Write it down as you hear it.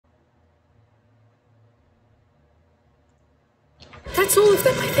That's all of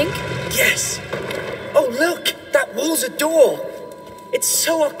them, I think. Yes! Oh, look! That wall's a door! It's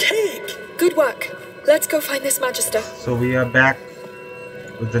so archaic! Good work. Let's go find this Magister. So we are back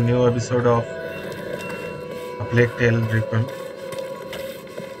with the new episode of A Plague Tale Requiem.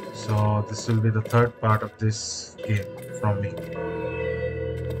 So this will be the third part of this game from me.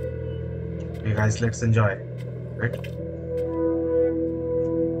 Okay guys, let's enjoy. Right?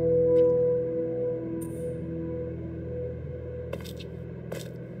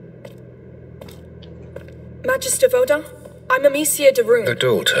 Magister Vaudin, I'm Amicia de Rune. A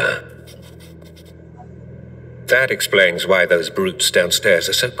daughter. That explains why those brutes downstairs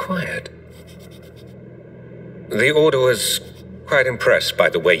are so quiet. The Order was quite impressed by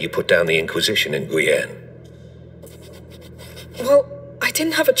the way you put down the Inquisition in Guyenne. Well, I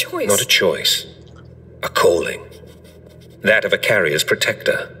didn't have a choice. Not a choice. A calling. That of a carrier's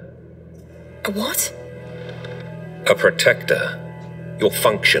protector. A what? A protector. Your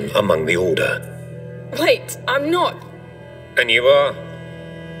function among the Order. Wait, I'm not. And you are?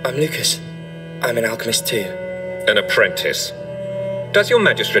 I'm Lucas. I'm an alchemist too. An apprentice. Does your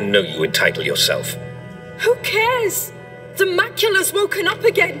Magister know you entitle yourself? Who cares? The macula's woken up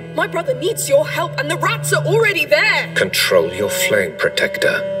again. My brother needs your help and the rats are already there. Control your flame,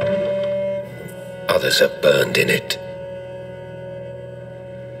 Protector. Others are burned in it.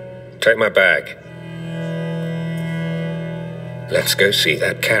 Take my bag. Let's go see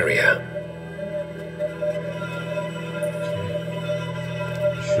that carrier.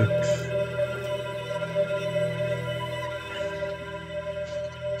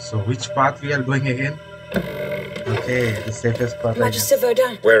 So which path we are going again? Okay, the safest path. Magister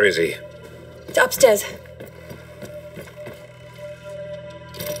Vaudin. Where is he? It's upstairs.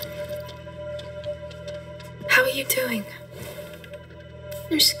 How are you doing?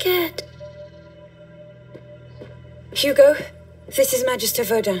 I'm scared. Hugo, this is Magister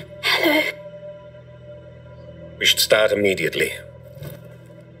Vaudin. Hello. We should start immediately.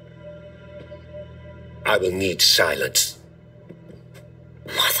 I will need silence.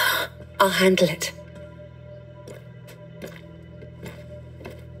 Mother, I'll handle it.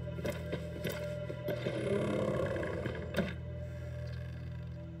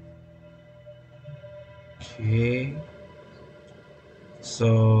 Okay.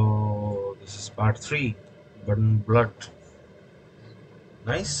 So this is part 3. Burn blood.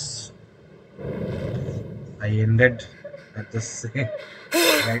 Nice. I ended at the same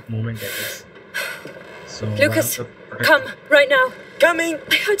right moment, I guess. So Lucas, come, right now. Coming!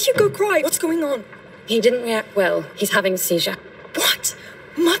 I heard Hugo cry. What's going on? He didn't react well. He's having a seizure. What?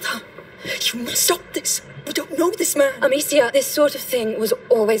 Mother, you must stop this. We don't know this man. Amicia, this sort of thing was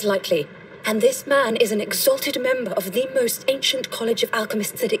always likely. And this man is an exalted member of the most ancient college of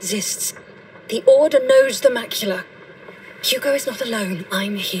alchemists that exists. The Order knows the macula. Hugo is not alone.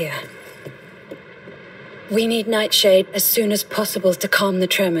 I'm here. We need Nightshade as soon as possible to calm the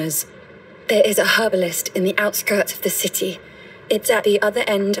tremors. There is a herbalist in the outskirts of the city. It's at the other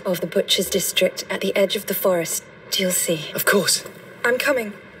end of the Butcher's District, at the edge of the forest. You'll see. Of course. I'm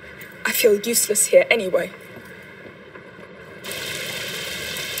coming. I feel useless here anyway.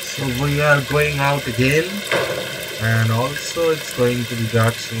 So we are going out again, and also it's going to be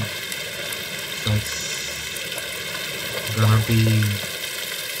dark soon. So it's gonna be,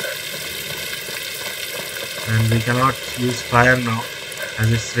 and we cannot use fire now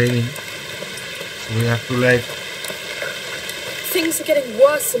as it's raining. So we have to like. Things are getting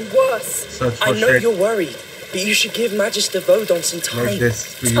worse and worse. Search for I know shade you're worried, but you should give Magister Vaudin some time. like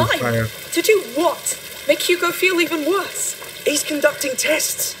this to use Time? fire. To do what? Make Hugo feel even worse? He's conducting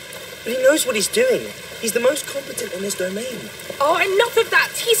tests, but he knows what he's doing. He's the most competent in his domain. Oh, enough of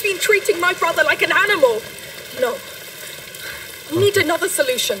that! He's been treating my brother like an animal! No. We need another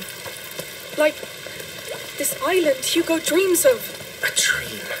solution. Like this island Hugo dreams of. A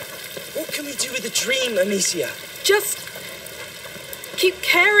dream? What can we do with a dream, Amicia? Just keep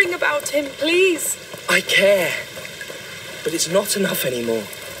caring about him, please. I care, but it's not enough anymore.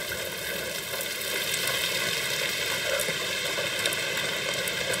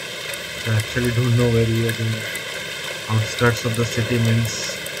 I actually don't know where we are going. Outskirts of the city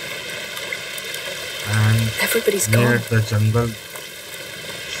means, and Everybody's near gone. the jungle.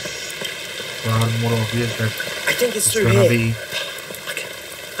 Far more obvious that I think it's it's through gonna here. be.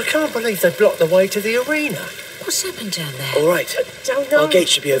 I can't believe they blocked the way to the arena. What's happened down there? All right, Don't know. our gate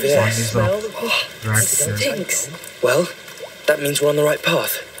should be over there. One is off. Right there. Stinks. Well, that means we're on the right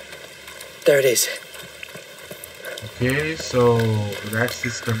path. There it is. Okay, so that's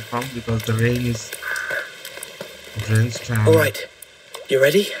is confirmed because the rain is drenched and All right, you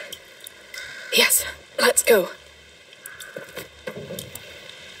ready? Yes, let's go.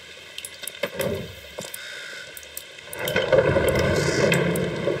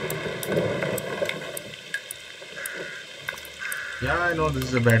 Yeah, I know this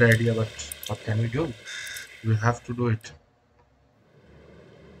is a bad idea, but what can we do? We have to do it.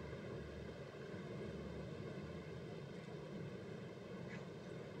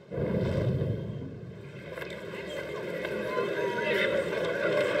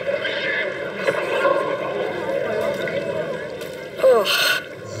 Oh,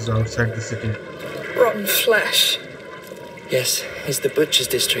 This is outside the city. rotten flesh. Yes, it's the butcher's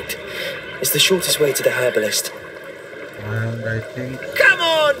district. It's the shortest way to the herbalist. And I think Come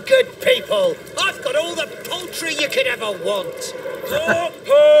on, good people! I've got all the poultry you could ever want.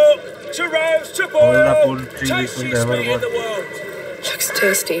 Pork, to roast, to all the boil. poultry we could Tastiest ever meat in want. the world. Looks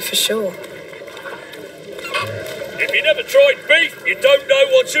tasty for sure. If you never tried beef, you don't know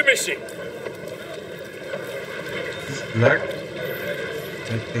what you're missing. This blood?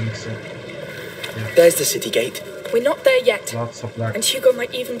 I think so. There's the city gate. We're not there yet. Lots of blood. And Hugo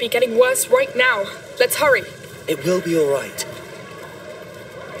might even be getting worse right now. Let's hurry. It will be all right.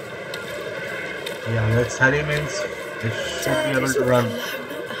 Yeah, let's hurry means I should be able to run.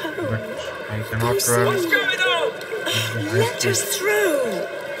 But I cannot run. What's going on? Let us through.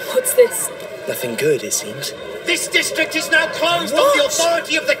 What's this? Nothing good, it seems. This district is now closed on the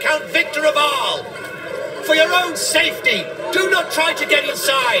authority of the Count Victor of Arles. For your own safety, do not try to get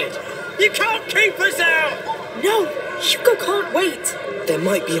inside. You can't keep us out. No, Hugo can't wait. There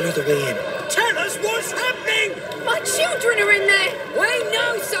might be another way in. Tell us what's happening. My children are in there! We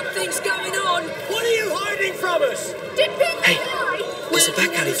know something's going on! What are you hiding from us? Did people Hey, die? there's a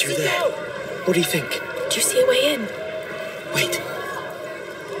back alley through there. What do you think? Do you see a way in? Wait.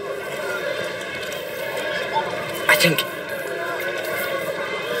 I think.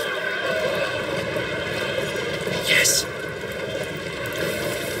 Yes.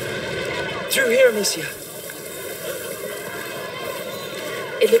 Through here, Amicia.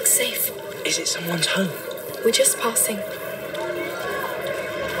 It looks safe. Is it someone's home? We're just passing.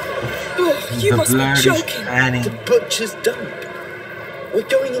 Oh, you The must be blood is joking. fanning. The butcher's dump. We're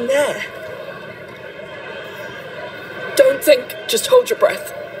going in there. Don't think, just hold your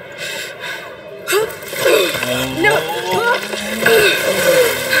breath. No!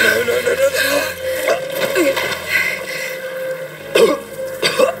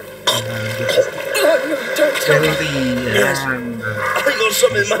 Oh, no, don't tell me. Healthy and I got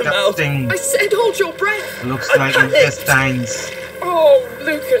something in my mouth. disgusting. I said hold your breath. Looks I like panicked. intestines. Oh,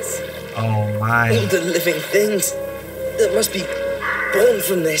 Lucas. Oh All my. the living things that must be born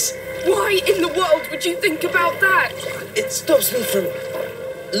from this. Why in the world would you think about that? It stops me from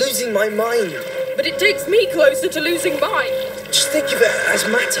losing my mind. But it takes me closer to losing mine. Just think of it as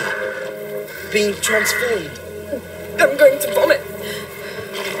matter being transformed. I'm going to vomit.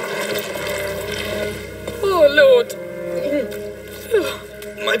 Oh, Lord.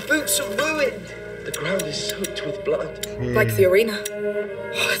 My boots are ruined. The ground is soaked with blood. Like the arena.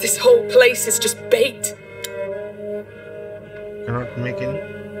 Oh, this whole place is just bait. Cannot make any.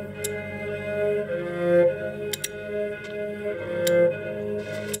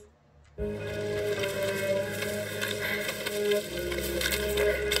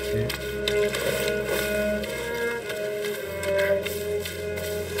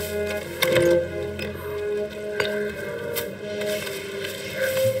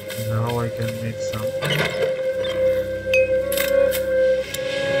 Now I can make some.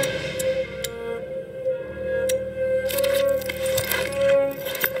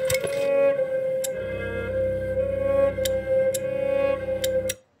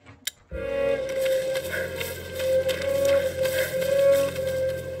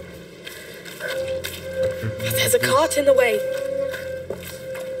 There's a cart in the way.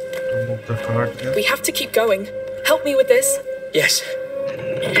 Move the cart here. We have to keep going. Help me with this. Yes.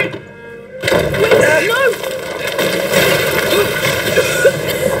 Wait, no!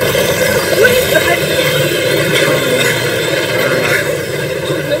 What is that?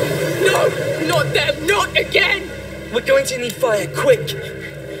 No, not them, not again! We're going to need fire, quick.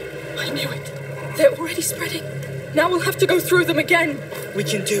 I knew it. They're already spreading. Now we'll have to go through them again. We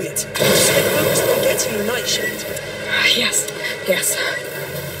can do it. Just stay focused on getting the nightshade. Yes, yes.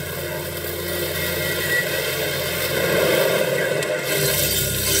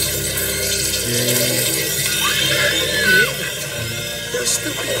 There's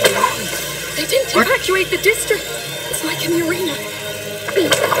still people around. They didn't evacuate the district. It's like in the arena.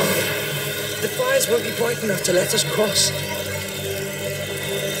 The fires won't be bright enough to let us cross.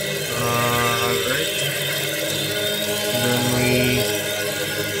 Alright. Then we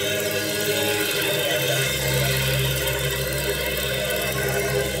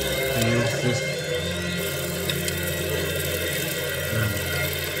use this.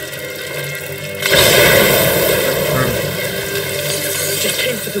 just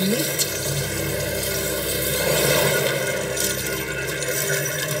came for the meat.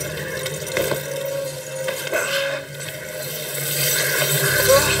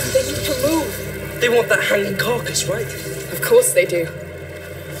 They need to move. They want that hanging carcass, right? Of course they do. And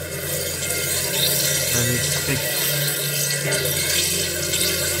it's stick.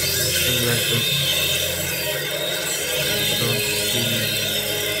 Something like this. Don't see.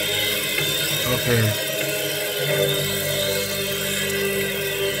 Okay.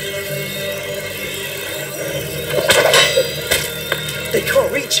 They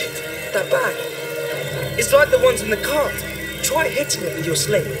can't reach it. That bag. It's like the ones in the cart. Try hitting it with your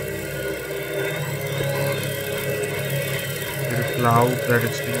sling. The cloud that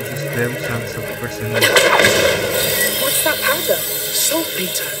extinguishes flames and suffocates enemies. What's that powder?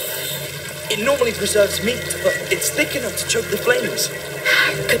 Saltpeter. It normally preserves meat, but it's thick enough to choke the flames.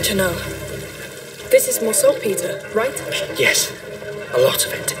 Good to know. This is more saltpeter, right? Yes, a lot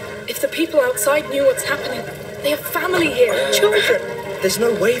of it. If the people outside knew what's happening, they have family here, children. There's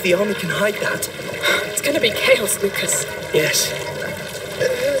no way the army can hide that. It's gonna be chaos, Lucas. Yes.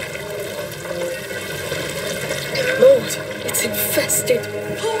 Lord, it's infested.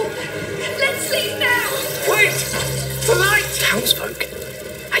 Paul, let's leave now! Wait! For light! Townsfolk.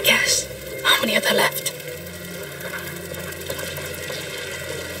 I guess. How many are there left?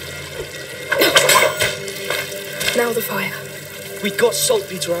 Now the fire. We got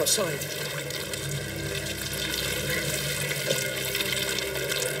saltpeter outside.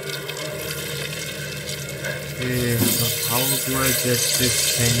 Okay, so how do I get this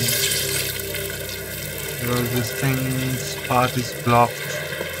thing? Because this thing's path is blocked.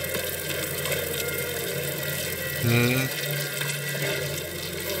 Okay.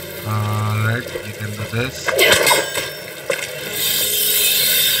 Alright, we can do this.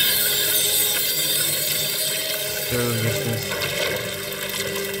 Still, this is.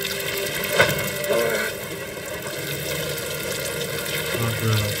 Not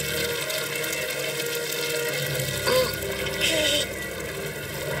good.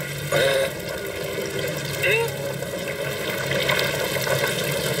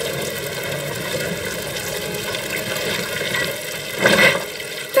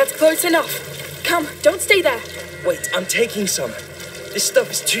 That's close enough. Come, don't stay there. Wait, I'm taking some. This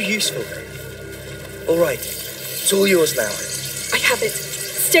stuff is too useful. All right, it's all yours now. I have it.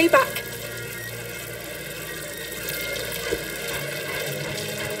 Stay back.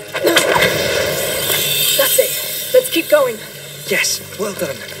 That's it. Let's keep going. Yes, well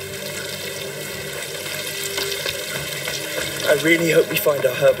done. I really hope we find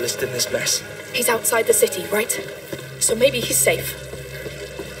our herbalist in this mess. He's outside the city, right? So maybe he's safe.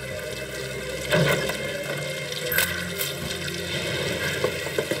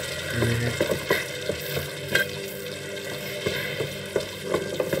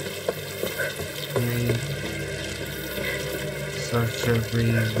 Search every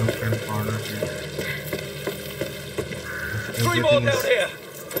nook and corner here. Three more down here.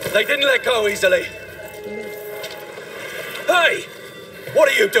 They didn't let go easily. Hey! What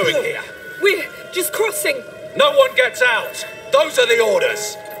are you doing here? We're just crossing. No one gets out. Those are the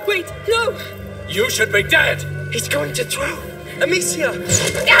orders. Wait, no! You should be dead. He's going to throw. Amicia!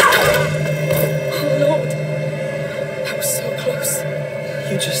 Oh, Lord. That was so close.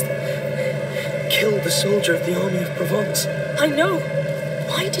 You just killed the soldier of the army of Provence. I know.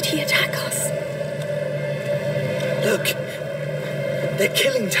 Why did he attack us? Look, they're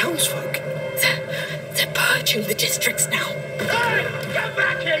killing townsfolk. They're purging the districts now. Hey! Get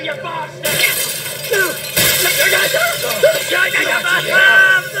back here, you bastard!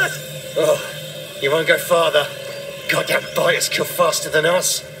 Oh, you won't go farther. Goddamn biters kill faster than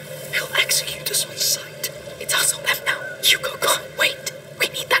us. He'll execute us on sight. It's us or them now. Hugo can't wait. We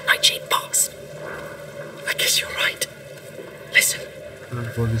need that nightshade pass. I guess you're right. Listen,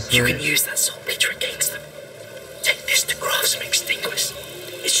 you can use that saltpeter against them. Take this to Craftsman Extinguish.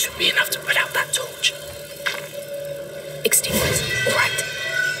 It should be enough to put out that torch. Extinguish. All right.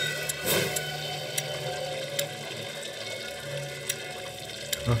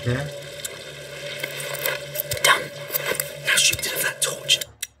 Okay. Done. Now shoot it at that torch.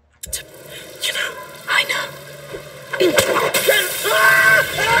 You know. I know.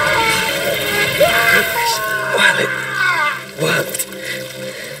 Goodness. Well, it worked.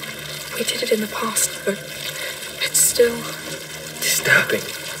 We did it in the past, but it's still... Disturbing.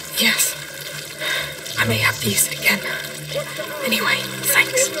 Yes. I may have to use it again. Anyway,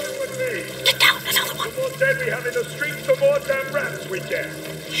 thanks. Get down, another one. The more dead we have in the streets, the more damn rats we get.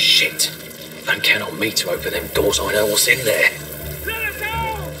 Shit. Don't count on me to open them doors. I know what's in there. Let us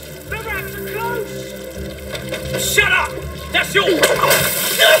out! The rats are close! Shut up! That's your...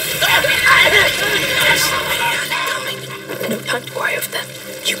 No time to worry of them.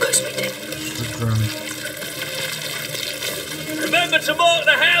 You go, sweetie. Remember to mark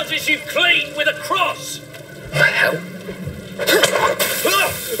the houses you've cleaned with a cross. The hell?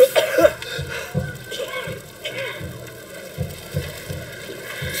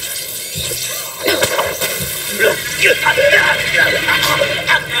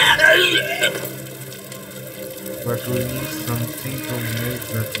 But we need something to move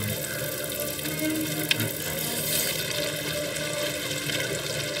that way.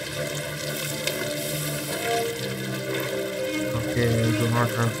 Okay, I do not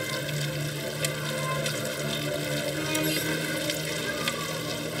have.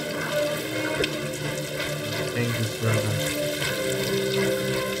 I think this will done.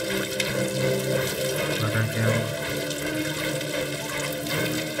 But I can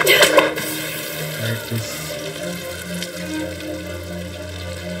like this.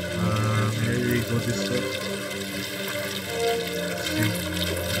 Maybe we go this way. Let's see,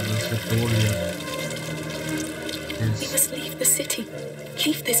 there's a door here. We must leave the city.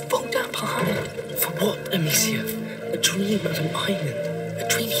 Leave this Volta behind. For what, Amicia? A dream of an island. A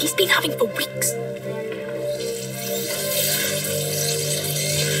dream he's been having for weeks.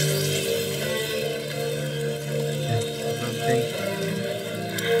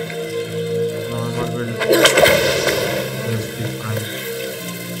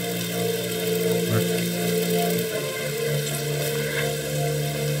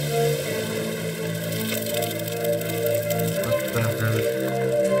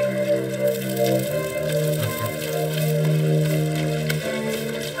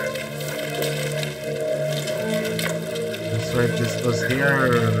 This was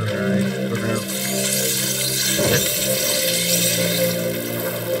here, it could have.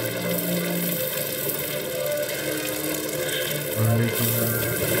 Only to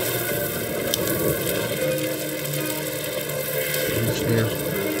reach there.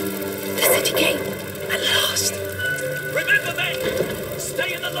 The city gate. At last. Remember, men!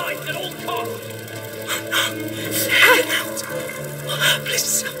 Stay in the light at all costs. Get out!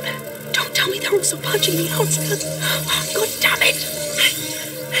 Blizzard's out there. Don't tell me they're also punching the outskirts. God damn it!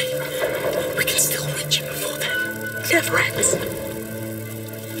 Hey, we can still reach him before then. Never ends.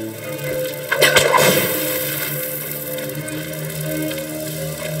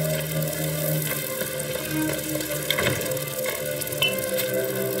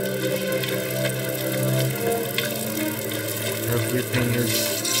 Everything is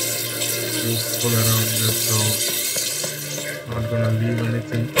useful around this, so not gonna leave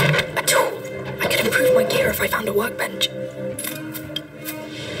anything. A tool. I could improve my gear if I found a workbench.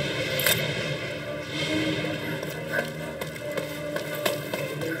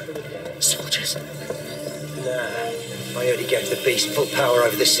 Soldiers? Nah, I only gave the beast full power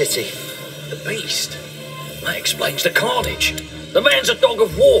over the city. The beast? That explains the carnage. The man's a dog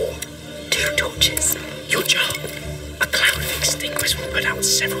of war. 2 torches. Your job. A cloud of extinguish will put out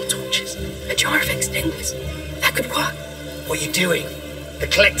several torches. A jar of extinguish. That could work. What are you doing? The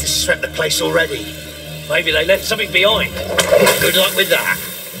collectors swept the place already. Maybe they left something behind. Good luck with that.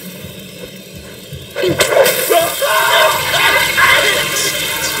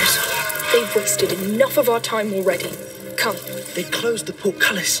 They've wasted enough of our time already. Come. They closed the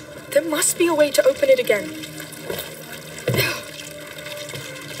portcullis. There must be a way to open it again.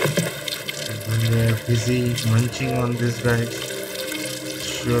 When they're busy munching on this, guys,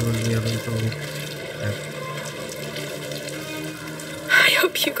 sure we'll be able to. I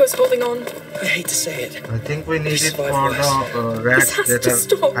hope Hugo's holding on. I hate to say it. I think we need it for survived the rats has that to are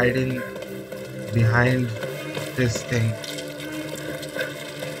stop. hiding behind this thing.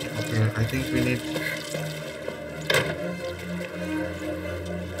 Okay, I think we need.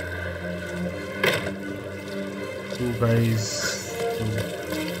 Two guys to move.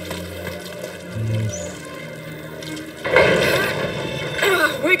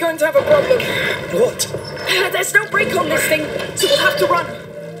 We're going to have a problem. What? There's no brake on this thing, so we'll have to run.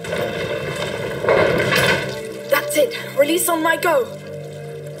 That's it. Release on my go.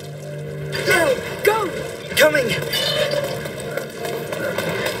 Go! Coming!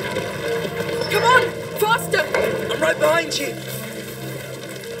 Come on! Faster! I'm right behind you.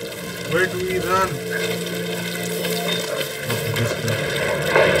 Where do we run? Okay, this way.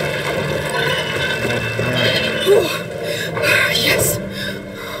 Oh, yes.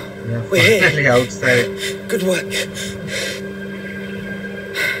 We're here. Finally outside. Good work. We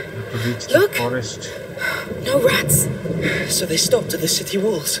have to reach Look. the forest. No rats. So they stopped at the city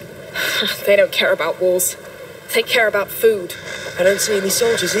walls. They don't care about walls. They care about food. I don't see any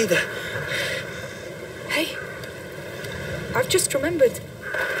soldiers either. Hey, just remembered.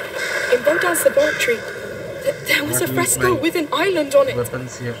 In Baudin's laboratory, there was a fresco with an island on it.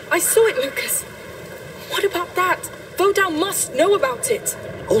 Weapons here. I saw it, Lucas. What about that? Baudin must know about it.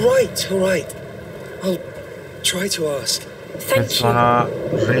 All right. I'll try to ask. Thank It's you. gonna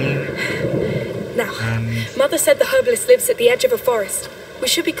rain. Now, And Mother said the herbalist lives at the edge of a forest. We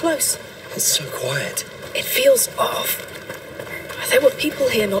should be close. It's so quiet. It feels off. There were people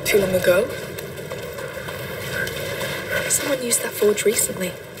here not too long ago. Someone used that forge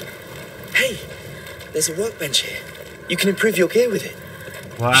recently. Hey, there's a workbench here. You can improve your gear with it.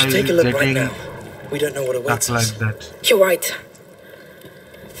 why You should is take a it look right getting now. We don't know what awaits stuck us. like that? You're right.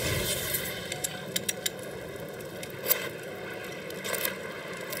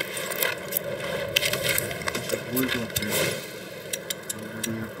 Wood upgrade.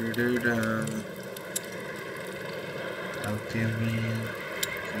 Already upgraded. Alchemy,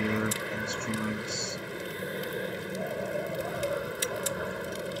 gear, instruments.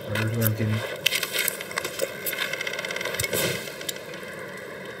 I will do alchemy.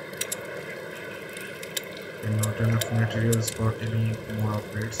 And not enough materials for any more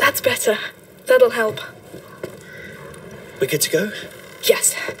upgrades. That's better. That'll help. We're good to go?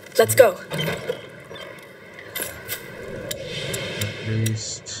 Yes, let's go. At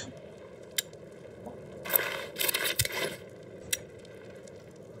least.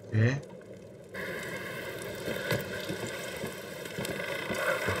 Okay.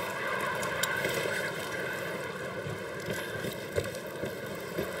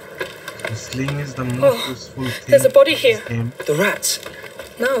 The sling is the most Oh, useful thing. there's a body in this here. game. The rats.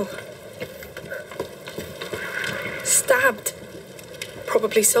 No. Stabbed.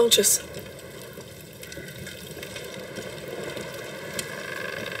 Probably soldiers.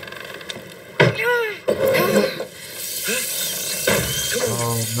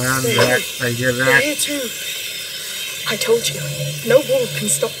 Oh man, rats! I hear They're here rats. too. I told you, no wall can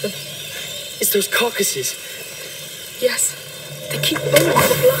stop them. It's those carcasses. Yes, they keep burning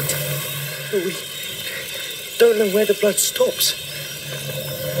the blood. But we don't know where the blood stops.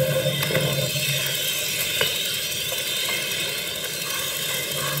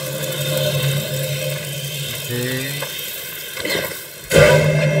 Okay.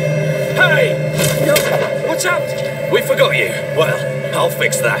 Hey! No, Watch out! We forgot you. Well, I'll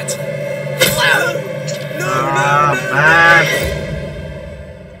fix that. Ah, man!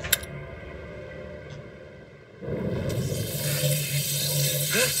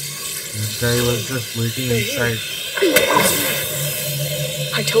 This guy was just waiting inside.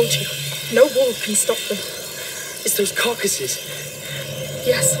 I told you, no wall can stop them. It's those carcasses.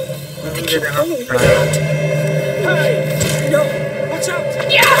 Yes, We'll they get keep enough following the time. blood. Hey! No, Watch out!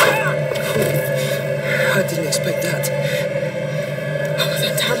 I didn't expect that. oh,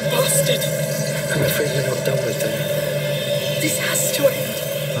 that damn bastard. I'm afraid we're not done with them. This has to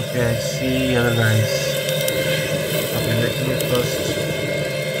end. Okay, I see other guys. Okay, let me first.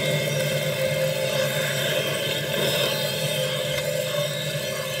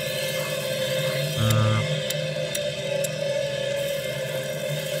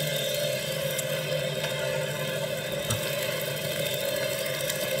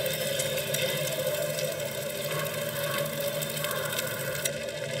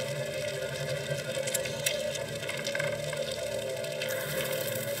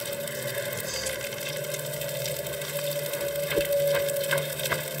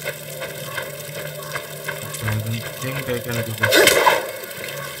 I don't think I can do this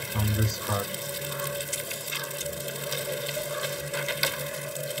from this part.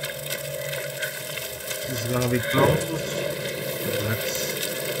 This is gonna be close. Let's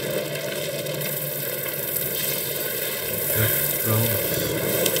get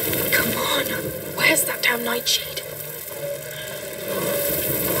close. Come on, where's that damn nightshade?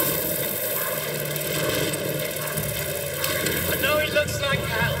 I know it looks like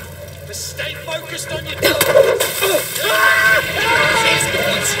hell, but stay focused on your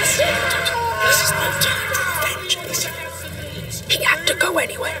This is no time for vengeance. He had to go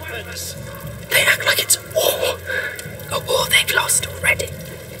anyway. They act like it's a war they've lost already.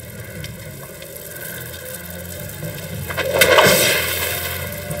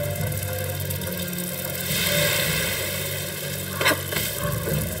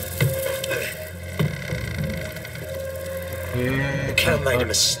 Okay. Cal made a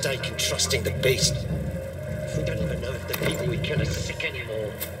mistake in trusting the beast. We don't even know if the people we kill are sick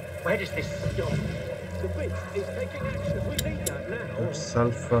anymore. Where does this stop? The beast is taking action. We need that now.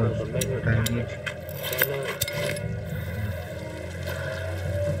 Sulfur. What I need.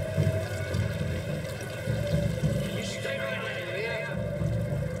 You stay right there, yeah?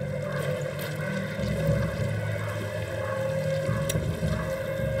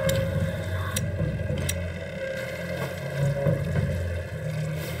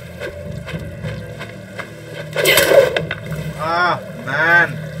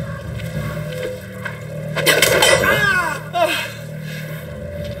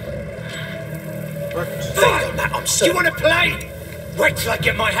 that, I'm certain. You want to play? Wait till I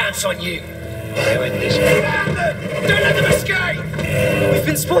get my hands on you. I'll end this. Don't let them escape! We've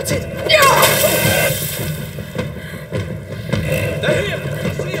been spotted! They're here!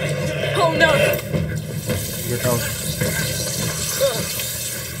 Oh no! Get out.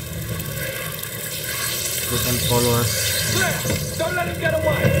 You can follow us. Claire, don't let him get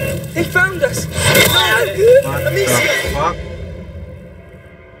away! They found us! What the fuck?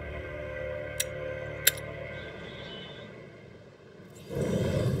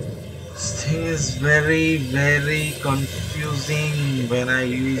 This thing is very, very confusing when I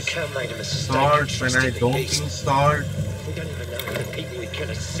use Cam made a mistake. salt, when I don't use salt. We don't even know if the people we kill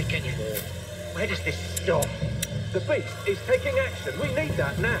are sick anymore. Where does this stop? The beast is taking action. We need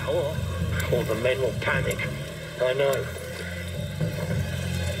that now, or the men will panic. I know.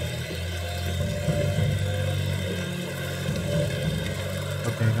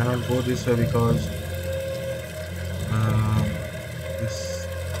 Okay, I cannot go this way because this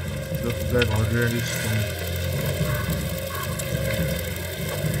looks like ordinary stone.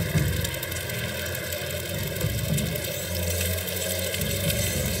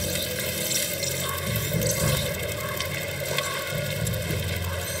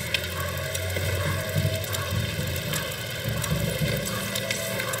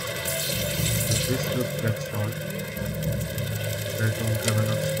 This looks like salt. I don't have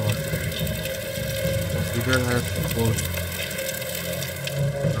enough salt. So either I have to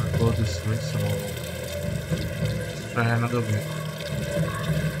go this way, so let's try another way.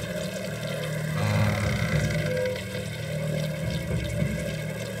 I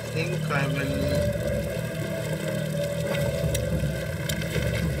think I will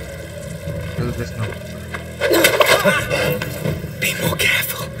do this now. Be more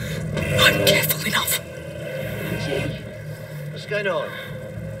careful. I'm careful enough. What's going on?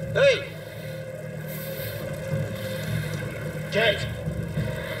 Hey! Dead!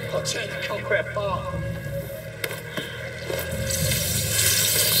 I'll tear the concrete apart.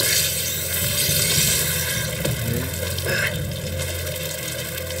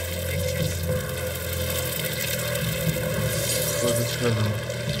 Go this way then.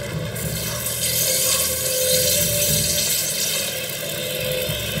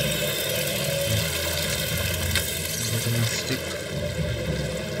 Getting a stick.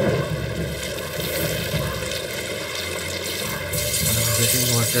 I'm getting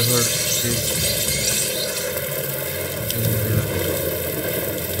whatever is in there.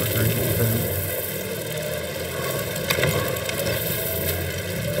 But I need them.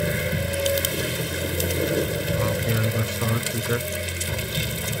 Okay, I got salt with that.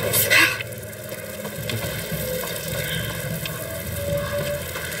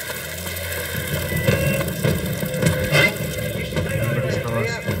 Somebody's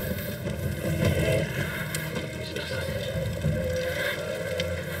lost.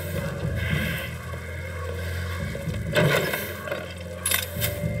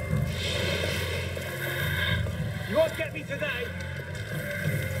 You won't get me today!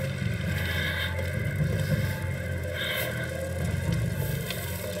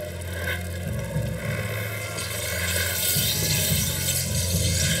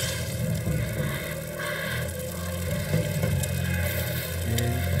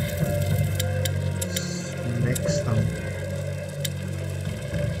 Next time.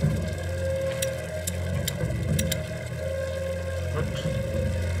 What?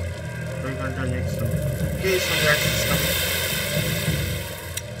 Why can't I next time? Okay, so that's coming.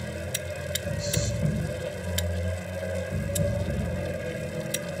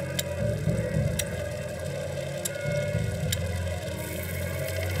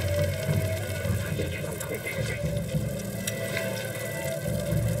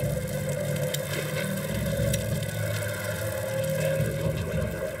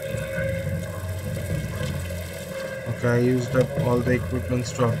 Okay, I used up all the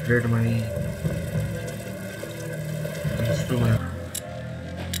equipments to upgrade my instrument.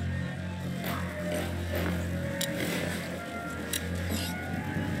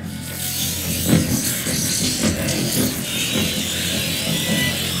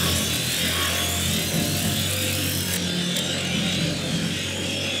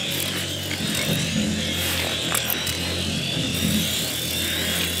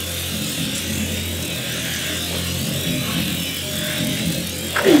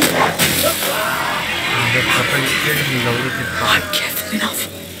 I'm careful enough.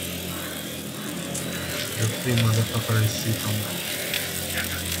 Every motherfucker I see coming.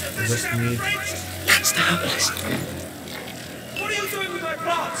 I just need. That's the helpless. What are you doing with my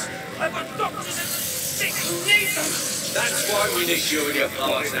plants? I've got doctors and sick who need them. That's why we need you and your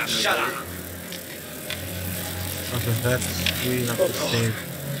plants now. Shut up. Okay, that's we have to save.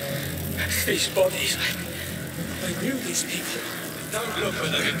 These bodies. I knew these people. Don't look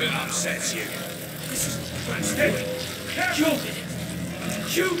at them if it upsets you. This is fantastic.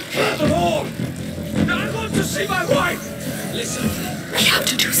 You killed them all. Now I want to see my wife. Listen. We have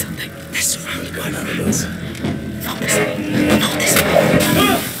to do something. They're surrounded by animals. Not this.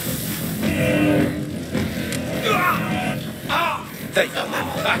 They found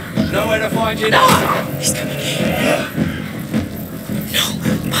that. Nowhere to find you now. He's coming here. No,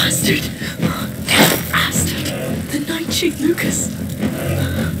 bastard. Bastard. The night sheet, Lucas.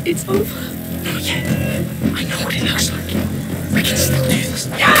 It's over. Not yet. I know what it looks like. We can still do this.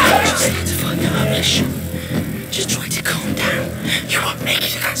 Yeah. Just need to find the publish. Just try to calm down. You won't make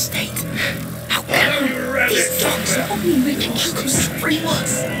it in that state. How can these dogs are only making you go scream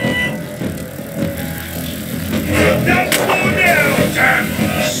us. Don't fall down, damn!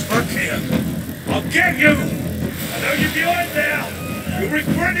 Stuck here. I'll get you! I know you're behind now! You'll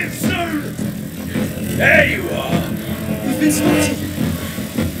regret it soon! There you are! We've been spotted.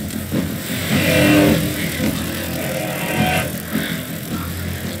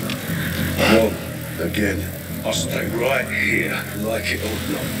 Wrong. Again. I'll stay right here, like it or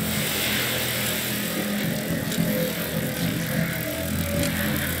not.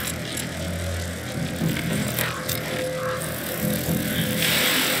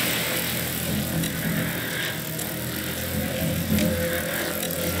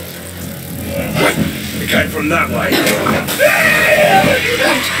 Came from that way.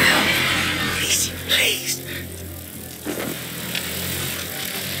 Please, please.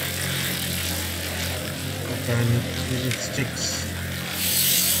 Okay, I need sticks.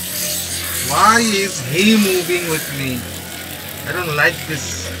 Why is he moving with me? I don't like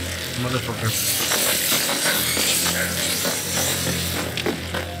this motherfucker.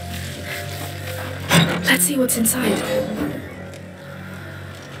 Let's see what's inside.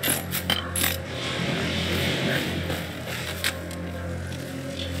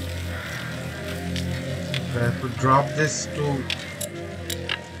 I have to drop this to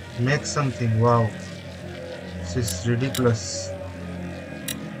make something. Wow, this is ridiculous.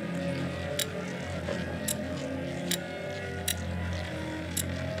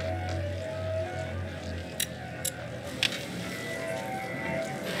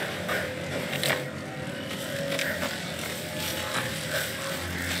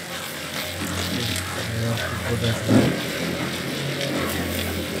 I have to put that back.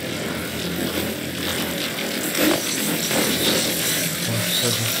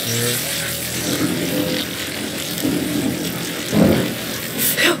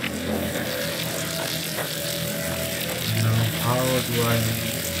 Now, how do I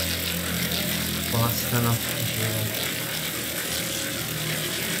fast enough to go?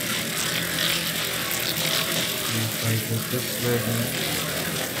 If I go this way, then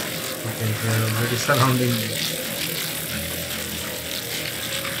okay, they're already surrounding me.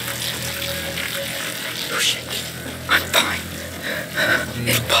 Oh shit. I'm fine.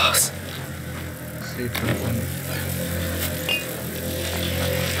 It'll pass. See if I can.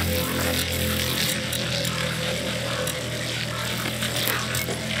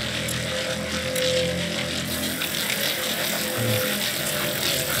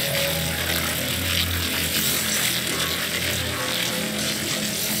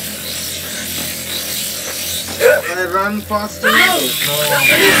 I run faster? No.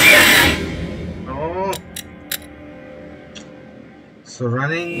 No. So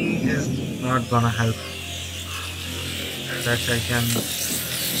running is not gonna help. That I can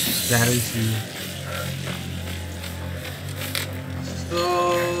guarantee. So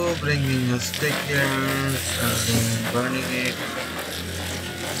bringing a stick here and then burning it.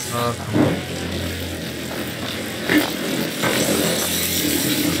 Oh, come on.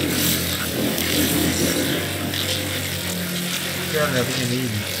 Yeah, having an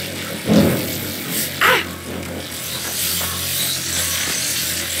easy.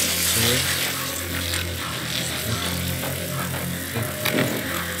 Okay.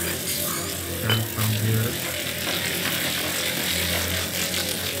 And from here.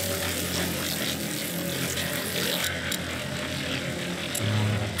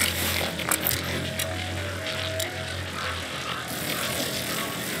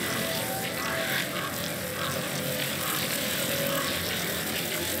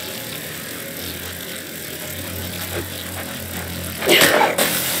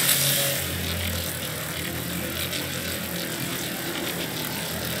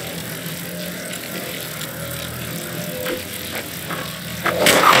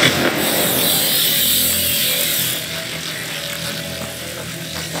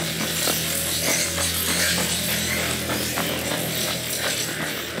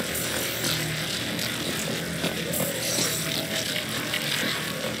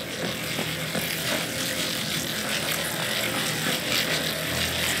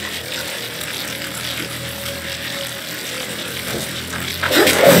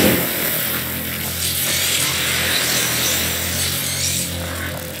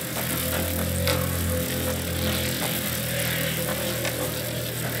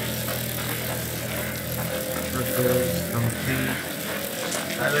 there's something.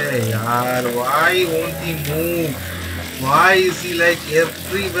 Arey yaar, why won't he move? Why is he like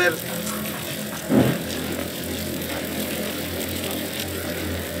everywhere?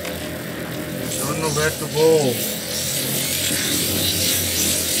 I don't know where to go.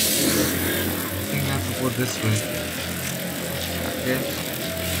 I think I have to go this way. Okay.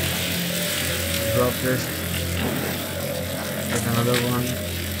 Drop this. Take another one.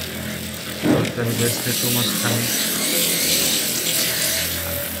 Not that I wasted too much time.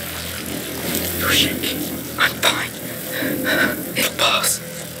 Oh shit. I'm fine. It'll pass.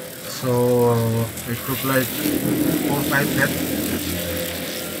 So it took like 4 or 5 deaths.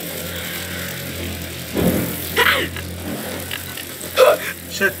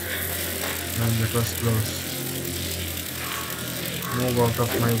 Shit. And it was close. Move out of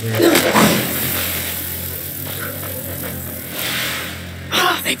my way.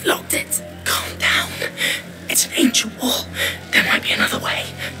 Ah, they've locked it. Calm down. It's an ancient wall. There might be another way.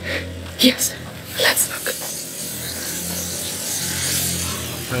 Yes, let's look.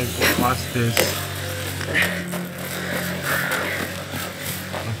 Try to go past this.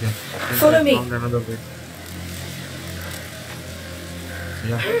 Okay. Follow me. Found another way.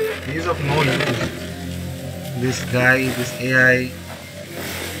 Yeah, he's of no use. This guy, this AI,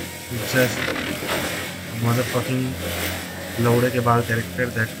 is just a motherfucking loaded ke baal character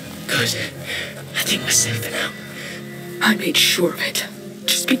that. Good. I think we're safe for now. I made sure of it.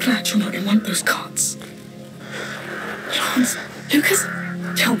 Just be glad you're not in one of those carts. Lance, Lucas,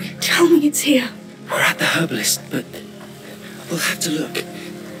 tell me it's here. We're at the herbalist, but we'll have to look.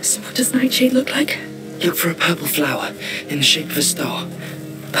 So what does Nightshade look like? Look for a purple flower in the shape of a star.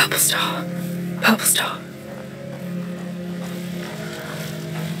 Purple star. Purple star.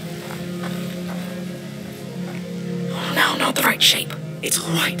 Oh, no, not the right shape. It's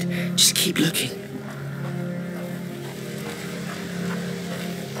all right. Just keep looking.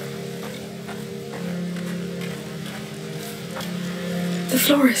 The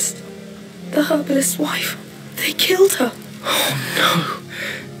florist. The herbalist's wife. They killed her. Oh,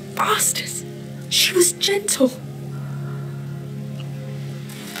 no. Bastards. She was gentle.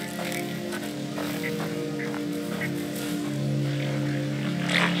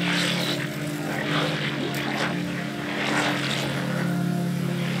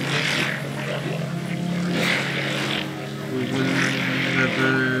 We will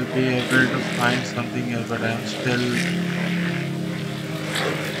never be able to find something here, but I'm still looking.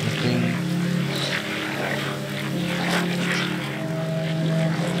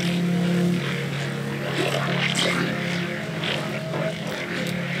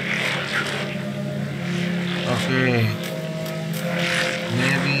 Okay,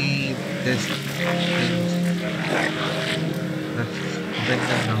 maybe this things let's break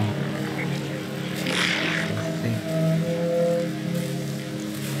them down. Let's see.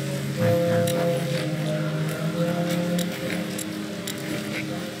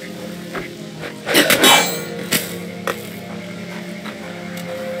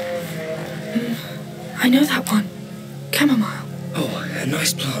 I know that one. Chamomile. Oh, a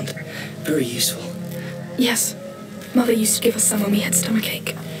nice plant. Very useful. Yes. Mother used to give us some when we had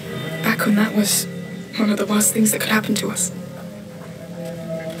stomachache. Back when that was one of the worst things that could happen to us.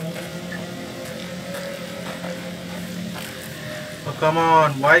 Oh, come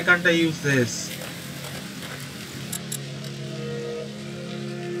on, why can't I use this?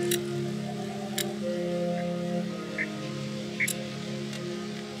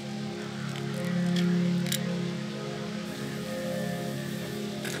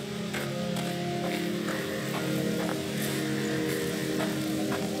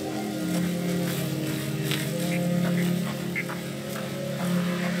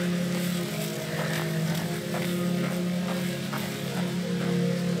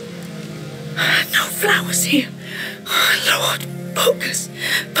 No flowers here. Oh, Lord, focus.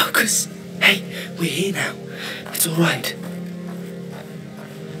 Focus. Hey, we're here now. It's all right.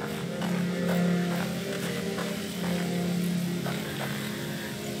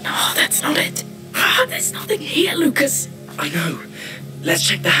 No, that's not it. There's nothing here, Lucas. I know. Let's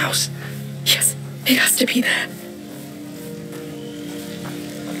check the house. Yes, it has to be there.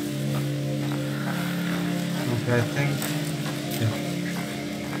 Okay, I think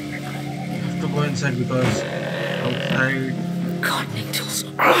to go inside because outside. Gardening tools.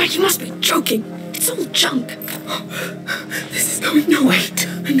 Oh, you must be joking. It's all junk. This is going nowhere.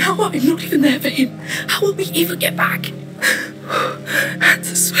 And now I'm not even there for him. How will we ever get back?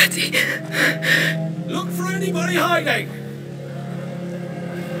 Hands are sweaty. Look for anybody hiding!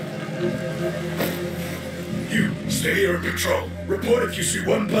 You, stay here and patrol. Report if you see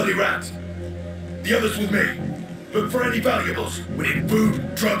one bloody rat. The others with me. Look for any valuables. We need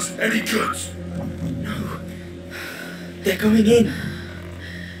food, drugs, any goods. No. They're going in.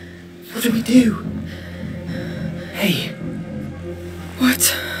 What do we do? Hey.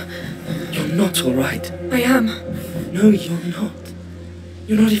 What? You're not alright. I am. No, you're not.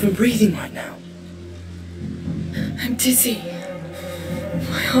 You're not even breathing right now. I'm dizzy.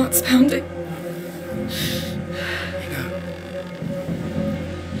 My heart's pounding.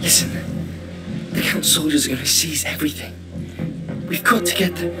 Listen, the Count soldiers are going to seize everything. We've got to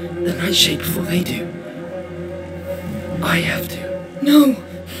get the Nightshade before they do. I have to. No.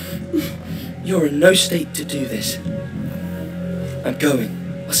 You're in no state to do this. I'm going.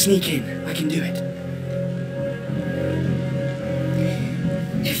 I'll sneak in. I can do it.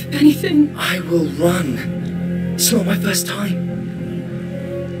 If anything... I will run. It's not my first time.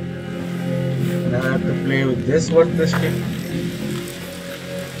 Now I have to play with this worthless kid.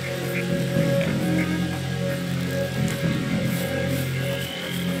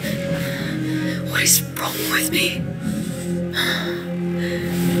 What is wrong with me?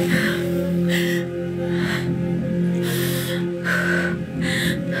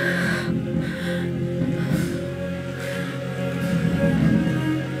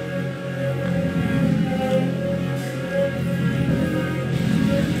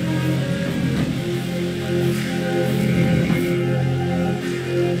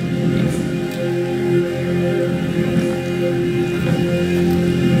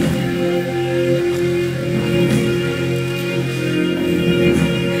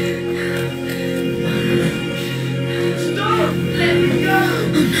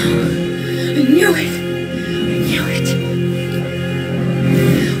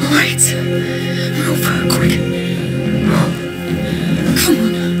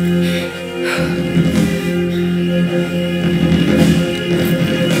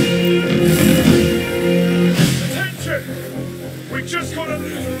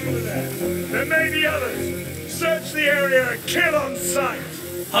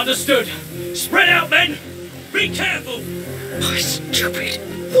 Understood. Spread out, men! Be careful! Oh, stupid.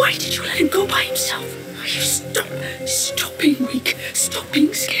 Why did you let him go by himself? You stop being weak. Stop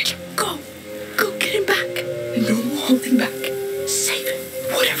being scared. Go. Go get him back. No more holding back. Save him.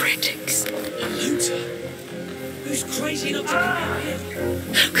 Whatever it takes. A looter? Who's crazy enough to come out here?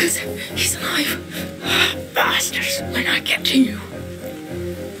 Lucas, he's alive. Bastards, when I get to you.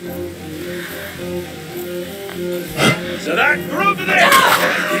 So that group of them! I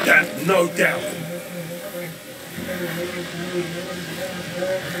did that, no doubt.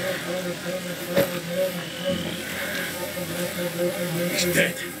 He's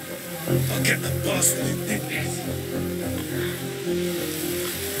dead. I'll get the bastard who did this.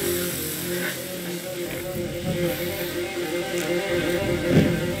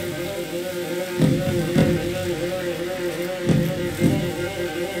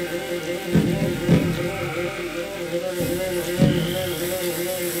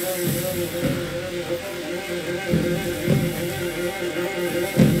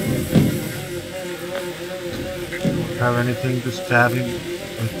 Have anything to stab him with?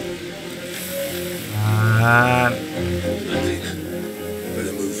 Nothing.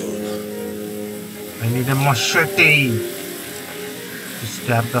 Better move on. I need a machete to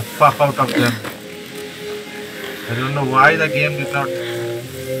stab the fuck out of them. I don't know why the game did not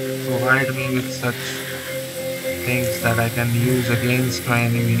provide me with such things that I can use against my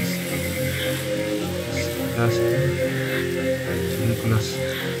enemies. It's just ridiculous.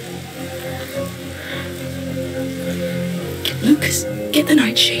 Lucas, get the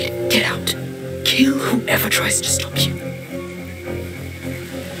Nightshade. Get out. Kill whoever tries to stop you.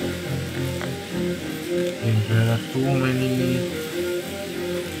 There are too many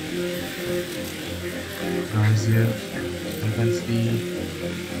guys here. I can see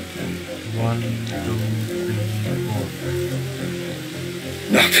 1, 2, 3,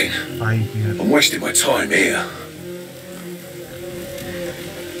 4. Nothing. 5 here. I'm wasting my time here.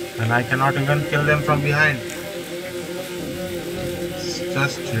 And I cannot even kill them from behind. It's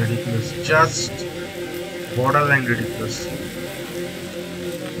just ridiculous. Just borderline ridiculous.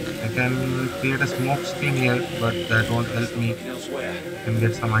 I can create a smoke screen here, but that won't help me. I can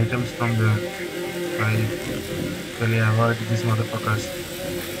get some items from there. I really avoid these motherfuckers.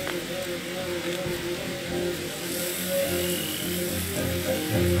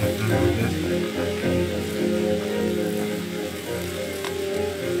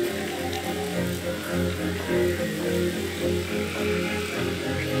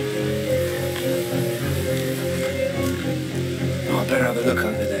 Oh, I better have a look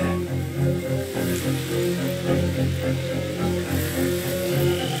over there.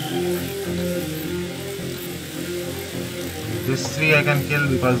 These three I can kill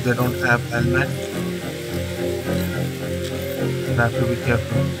because they don't have helmet. I have to be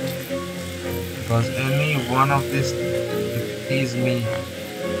careful because any one of these, if tease me,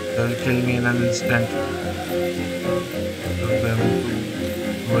 they will kill me in an instant. Don't be able to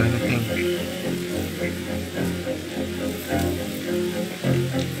do anything.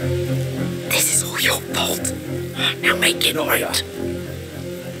 This is all your fault. Now make it right.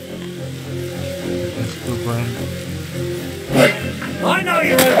 Let's go going. I know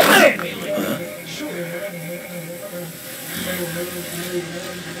you're okay.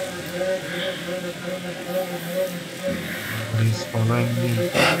 He's following me.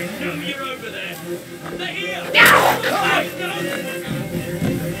 I know you're over there. They're here.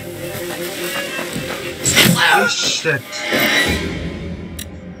 Oh shit.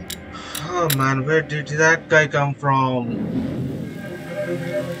 Oh man, where did that guy come from?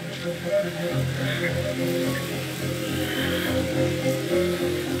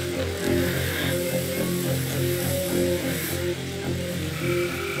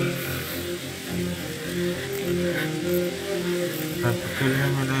 I have to kill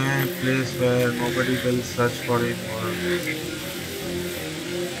him in a place where nobody will search for it.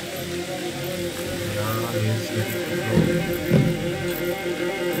 Yeah, he's ready to go.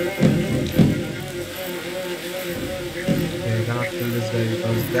 Okay, I cannot kill this guy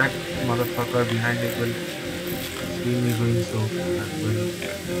because that motherfucker behind it will see me doing so.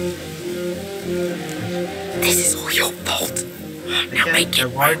 This is all your fault. Now I make can it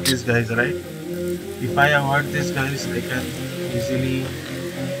avoid right. these guys, right? If I avoid these guys, I can easily.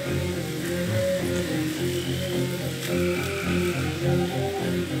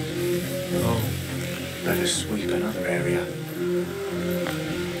 Oh, Better sweep another area.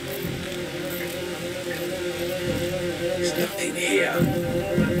 There's nothing here.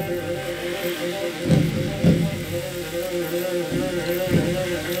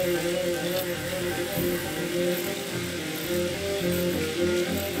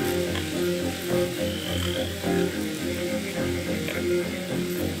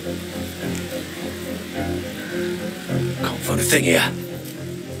 Can't find a thing here.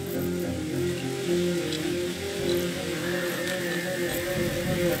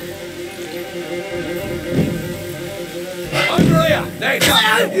 Over here! Next!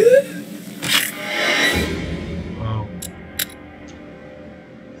 wow.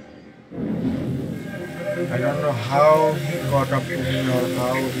 I don't know how he caught up to me or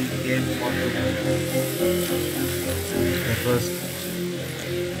how he came onto me. That was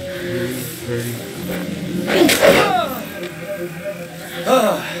very.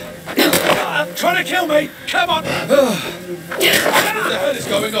 Trying to kill me! Come on! What the hell is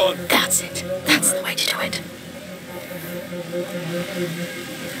going on? That's it. That's the way to do it.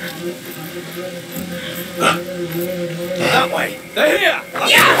 That way! They're here!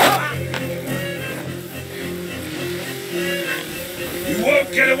 You won't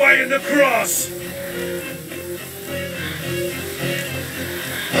get away in the grass!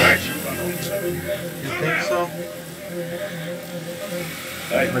 Where'd you run onto? You think so?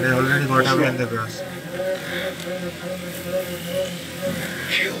 But I already got away in the grass.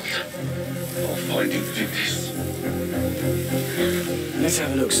 Killed. I'll find who did this. Let's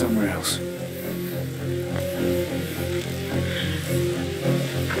have a look somewhere else.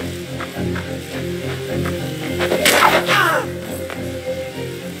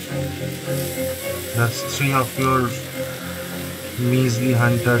 That's three of your measly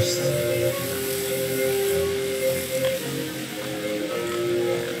hunters.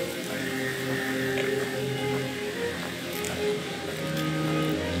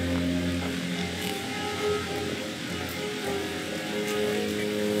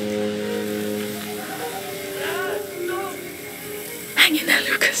 Hang in there,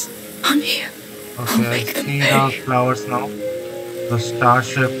 Lucas. I'm here. Okay, I see those flowers now. The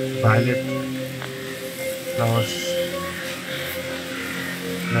starship violet flowers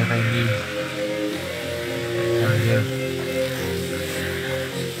that I need are here.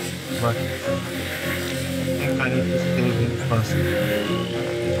 But I think I need to save him first.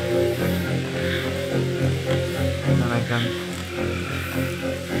 Then I can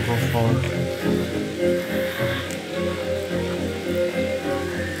go forward.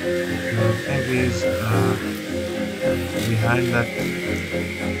 I think he's behind that.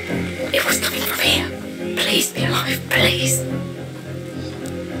 It was coming from here. Please be alive, please.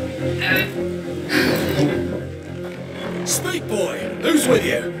 Speak, boy! Who's with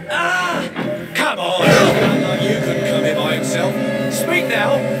you? Come on! Like you couldn't come here by himself. Speak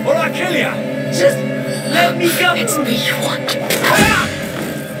now, or I kill you! Just let me go. It's me you want.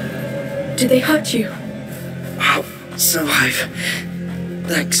 Did they hurt you? survive.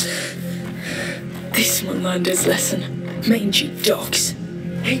 Thanks. This one learned his lesson. Mangy dogs.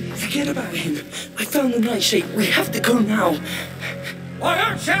 Hey, forget about him. I found the nightshade. We have to go now. I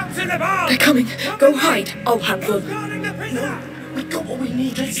heard shouts in the bar! They're coming. Go hide. I'll handle them. Guarding the prisoner! We got what we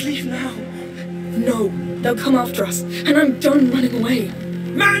need. Let's leave now. No, they'll come after us, and I'm done running away.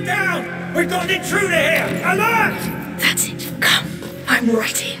 Man down! We've got an intruder here! Alert! That's it. Come. I'm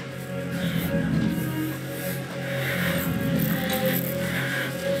right here.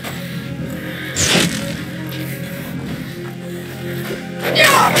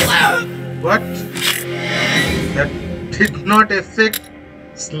 What? That did not affect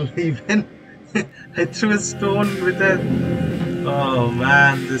Sleeven. I threw a stone with a... Oh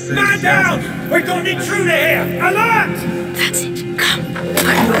man, this is... Man down! We've got an intruder here! Alert! That's it. Come.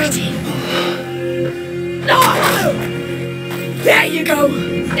 I'm right here. There you go.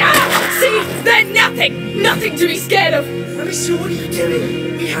 See? They're nothing. Nothing to be scared of. Alicia, what are you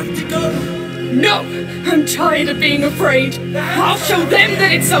doing? We have to go. No. I'm tired of being afraid. I'll show them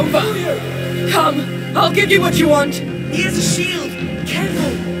that it's over. Come. I'll give you what you want. Here's a shield.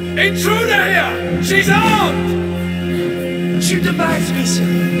 Careful. Intruder here! She's armed! Shoot the bags, Alicia.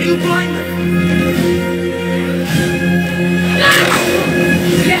 It'll blind them.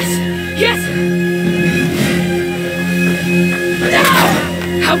 Yes. Yes.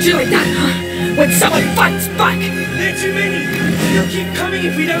 How'd you like that, huh? When someone fights back! There are too many! They'll keep coming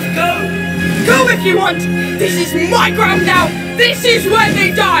if we don't go! Go if you want! This is my ground now! This is where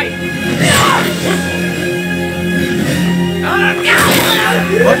they die!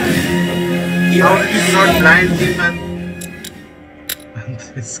 What? How did you not blind him and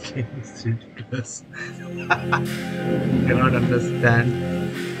this game is ridiculous. Cannot understand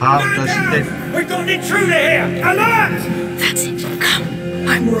how does it... We've got an intruder here! Alert! That's it. Come.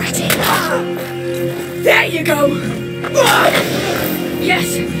 I'm ready. There you go.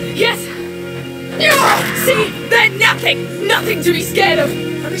 Yes. Yes. See? They're nothing. Nothing to be scared of.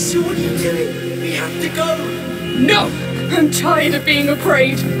 Alicia, what are you doing? We have to go. No. I'm tired of being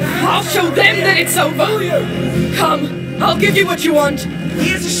afraid. I'll show them that it's over. Come. I'll give you what you want.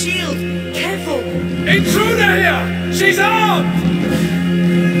 Here's a shield. Careful. Intruder here! She's armed!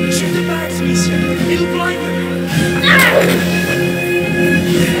 Shoot the bags, Alicia. It'll blind them.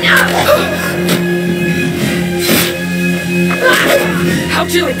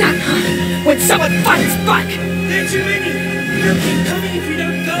 How'd you like that, huh? When someone fights back! There are too many! They'll keep coming if we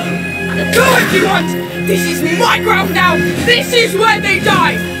don't go! Go if you want! This is my ground now! This is where they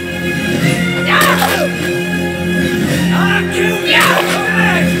die! I'll kill you!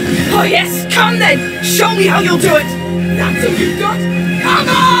 Oh yes, come then! Show me how you'll do it! That's all you've got! Come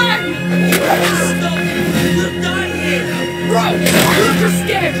on! Stop! We'll die here! Bro, you're just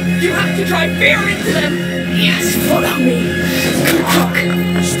scared! You have to drive fear into them! Yes, follow me. Good talk.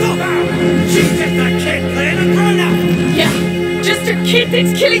 Stop out! She's just a kid playing a grown-up! Yeah, just a kid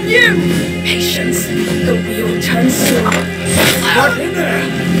that's killing you! Patience. It'll be your turn soon. What in there?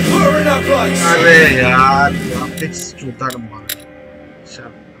 Put her in her place! अरे यार, graphics चूता का मार.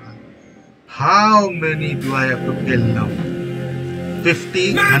 How many do I have to kill now?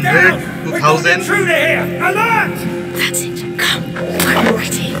 50, 100, 2000? Intruder here! Alert! That's it. Come. I'm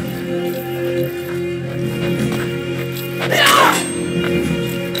ready.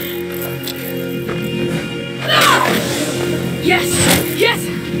 Yes! Yes!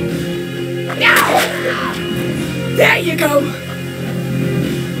 There you go!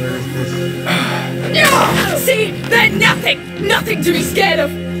 See? They're nothing! Nothing to be scared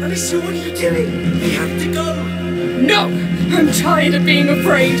of! Alicia, what are you doing? We have to go! No! I'm tired of being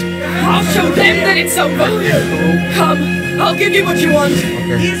afraid! I'll show them that it's over! Come! I'll give you what you want!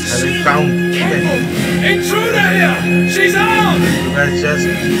 Okay, Here's I a will shield! count. Careful! Intruder here! She's armed! You guys just...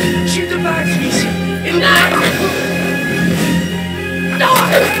 Shoot the bags, Alicia! It'll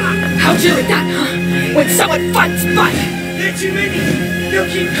How'd you like that, huh? When someone fights back! There are too many! They'll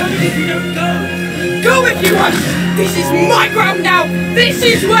keep coming if we don't go! Go if you want! This is my ground now! This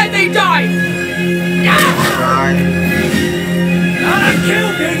is where they die! I'll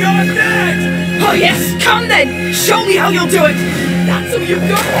kill you! You're dead! Oh yes, come then! Show me how you'll do it! That's all you've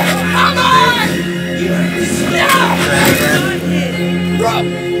got! Come on! Bro,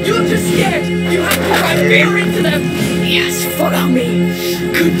 you're just scared! You have to drive fear into them! Yes, follow me.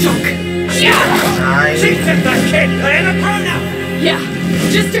 Good talk. Yeah! She's just a kid playing a grown-up! Yeah,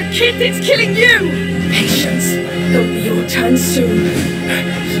 just a kid that's killing you! Patience. It'll be your turn soon.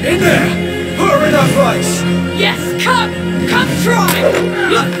 In there! Put her in her place! Yes, come! Come try!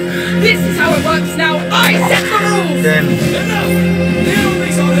 Look, this is how it works now. I set the rules! Then... Enough! The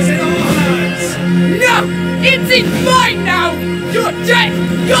only song is in our hands! No! It's in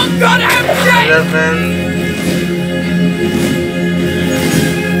 11.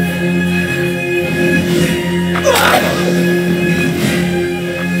 12.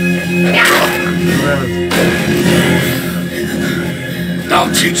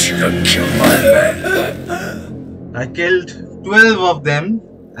 I'll teach you to kill my men. I killed 12 of them,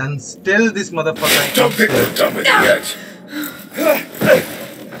 and still this motherfucker. Don't think we're done with it yet.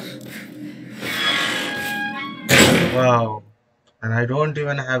 Wow. And I don't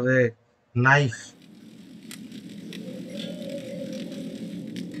even have a knife.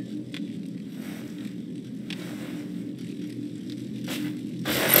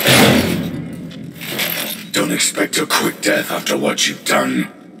 Don't expect a quick death after what you've done.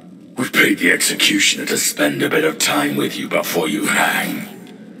 We've paid the executioner to spend a bit of time with you before you hang.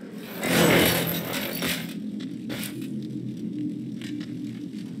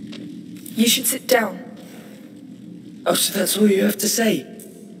 You should sit down. Oh, so that's all you have to say?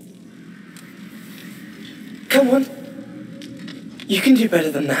 Come on. You can do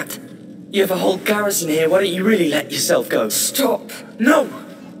better than that. You have a whole garrison here, why don't you really let yourself go? Stop! No!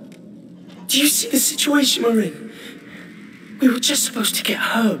 Do you see the situation we're in? We were just supposed to get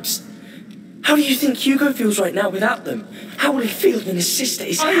herbs. How do you think Hugo feels right now without them? How will he feel when his sister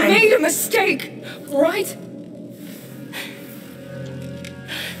is hanged? I made a mistake, right?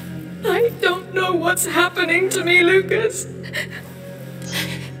 I don't know what's happening to me, Lucas.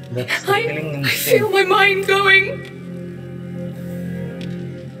 I feel my mind going.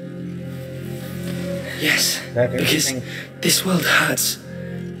 Yes, because this world hurts.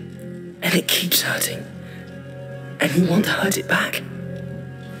 And it keeps hurting. And we want to hurt it back.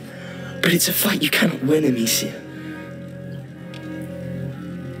 But it's a fight you cannot win, Amicia.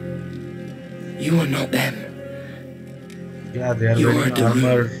 You are not them. Yeah, they are wearing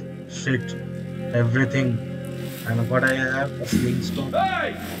armor, shit, everything. And what I have, a sling stone.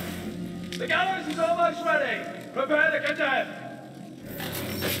 Hey! The gallows is almost ready. Prepare the cadet.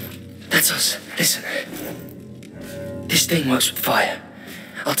 That's us. Listen. This thing works with fire.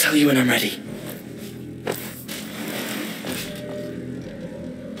 I'll tell you when I'm ready.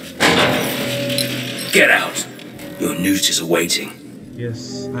 Get out. Your noose is awaiting.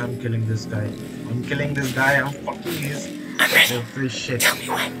 Yes, I'm killing this guy. I'm killing this guy. I'm fucking his. I'm ready. Every shit. Tell me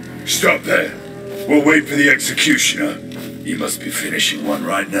when. Stop there. We'll wait for the executioner. He must be finishing one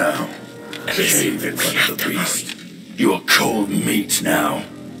right now. Behave in front of the beast. You are cold meat now.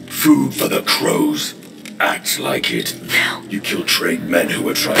 Food for the crows. Act like it. Now. You killed trained men who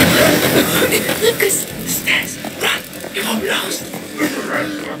were trying to... Lucas! The stairs! Run! It won't last!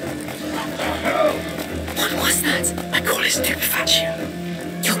 What was that? I call it stupefaccio.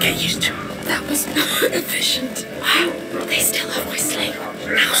 You'll get used to it. That was not efficient. Wow, they still have my sling.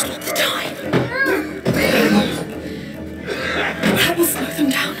 Now's not the time. That will slow them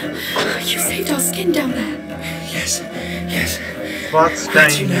down. You saved our skin down there. Yes, yes. What's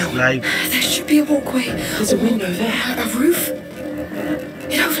dying his life? There should be a walkway. There's a window there. A roof?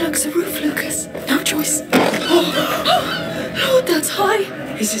 It overlooks a roof, Lucas. No choice. Oh, Lord, that's high.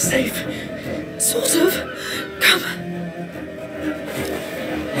 Is it safe? Sort of. Come.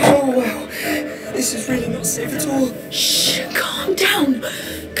 Oh, wow. This is really not safe at all. Shh, calm down.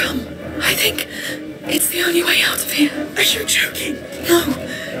 Come. I think it's the only way out of here. Are you joking? No,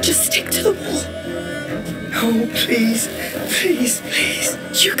 just stick to the wall. Oh, please. Please, please.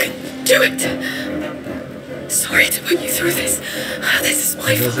 You can do it. Sorry to put you through this. This is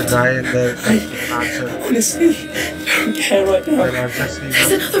my There's a fault. guy in there. Honestly, don't care right now. There's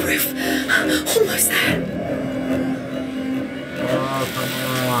another roof. Almost there. Oh, come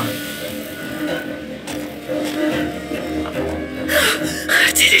on.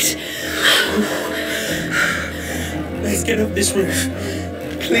 I did it. Let's get up this roof.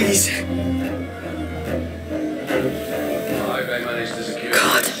 Please.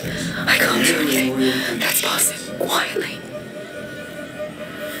 God, I can't do anything. Let's pass it quietly.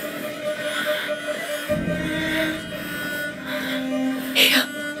 Here.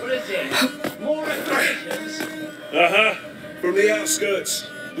 What is it? More aggressors? From the outskirts.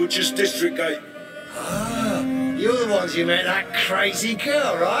 Butcher's District Gate. Ah, you're the ones who met that crazy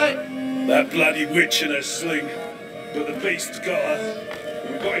girl, right? That bloody witch in her sling. But the beast's got her.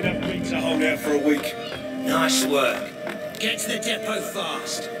 We've got enough meat to hold out for a week. Nice work. Get to the depot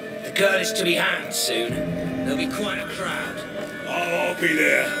fast. The girl is to be hanged soon. There'll be quite a crowd. I'll be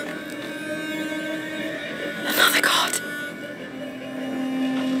there. Another guard.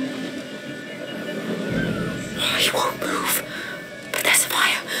 He won't move. But there's a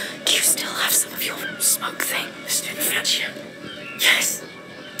fire. Do you still have some of your smoke thing? Stupefaccio. Yes.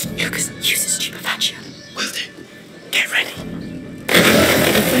 Lucas, use the stupefaccio. Will do. Get ready.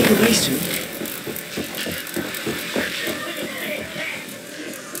 The flame will soon.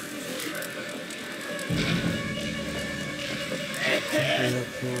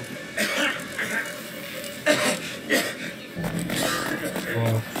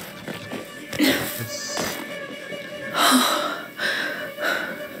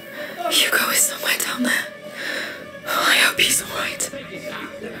 Hugo is somewhere down there. I hope he's alright.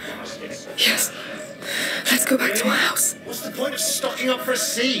 Yes. Let's go back to our house. What's the point of stocking up for a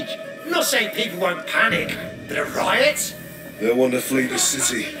siege? I'm not saying people won't panic, but a riot? They'll want to flee the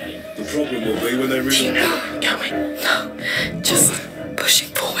city. The problem will be when they realize... Going. No. Just pushing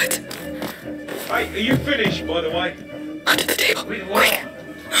forward. Hey, are you finished, by the way? Under the table. Quick.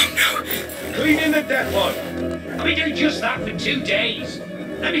 Oh no. Cleaning the depot. I've been doing just that for 2 days.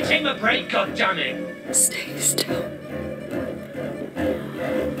 Let me take my break, goddammit. Stay still.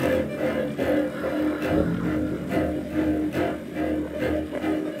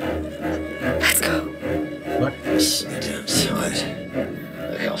 Let's go. What? So damn tired.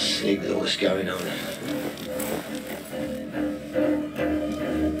 I can't sleep with all this going on.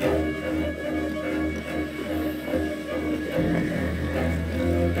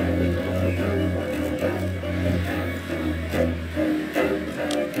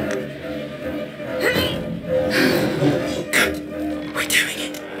 We're doing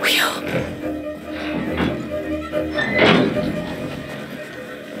it. We are.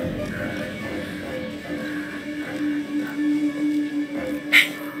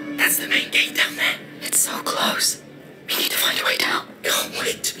 That's the main gate down there. It's so close. We need to find a way down. Can't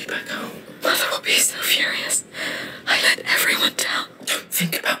wait to be back home. Mother will be so furious. I let everyone down. Don't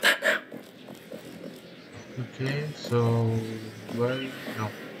think about that now. Okay, so well, no.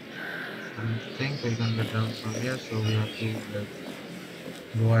 I don't think we can get down from here, so we have to like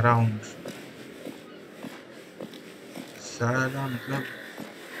go around. साला मतलब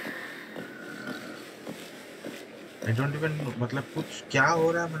I don't even know, मतलब कुछ क्या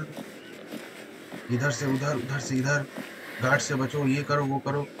हो रहा है मतलब इधर से उधर उधर से इधर गार्ड से बचो ये करो वो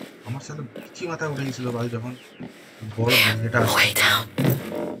करो हमारे साथ किसी माता उठे इस लोग जब Way down.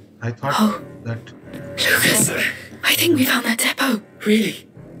 I thought that Lucas, I think we found that depot. Really?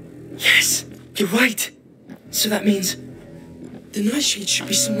 Yes, you're right. So that means the nightshade should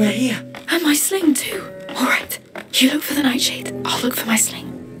be somewhere here. And my sling too. All right, you look for the nightshade. I'll look for my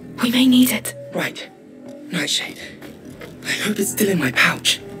sling. We may need it. Right. Nightshade. I hope it's still in my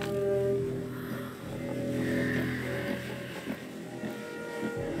pouch.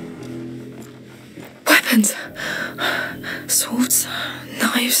 Weapons. Swords,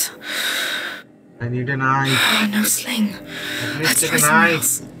 knives. I need a knife. No sling. Let's take try a something knife.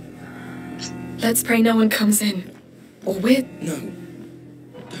 else. Let's pray no one comes in. Or we're... No.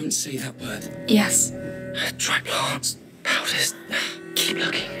 Don't say that word. Yes. Dry plants, powders. Keep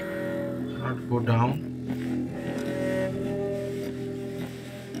looking. Not go down.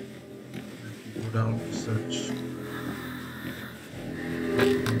 Go down to search.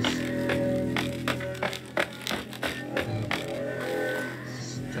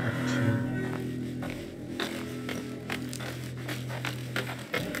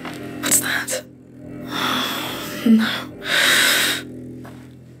 What's that? No.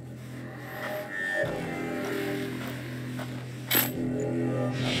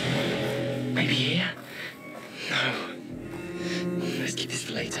 Maybe here? No. Let's keep this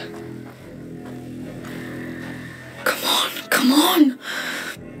for later. Come on, come on!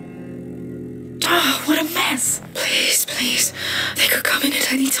 Oh, what a mess! Please, please. They could come in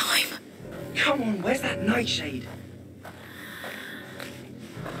at any time. Come on, where's that nightshade?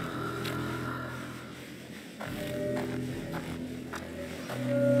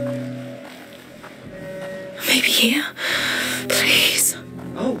 Maybe here? Please.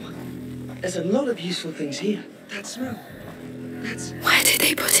 Oh, there's a lot of useful things here. That smell. That's... Where did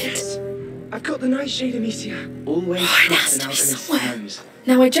they put it? Yes. I've got the nightshade, Amicia. Always Oh, it has an to be alchemist's somewhere. nose.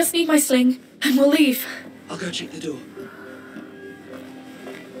 Now I just need my sling, and we'll leave. I'll go check the door.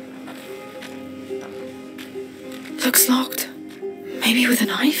 Looks locked. Maybe with a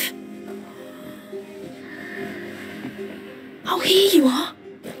knife? Oh, here you are.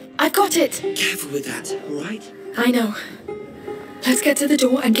 I've got it. Careful with that, all right? I know. Let's get to the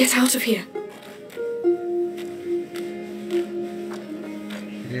door and get out of here.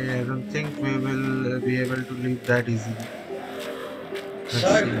 Yeah, I don't think we will be able to leave that easily. Let's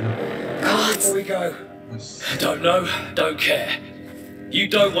So, see now. how before we go? Yes. Don't know, don't care. You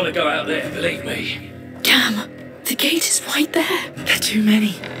don't want to go out there, believe me. Cam, the gate is right there. There are too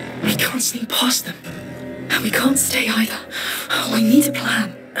many. We can't sneak past them. And we can't stay either. Oh, we need a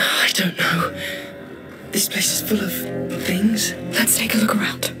plan. I don't know. This place is full of things. Let's take a look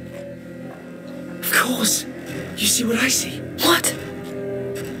around. Of course. You see what I see? What?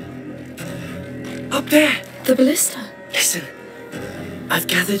 Up there. The ballista. Listen. I've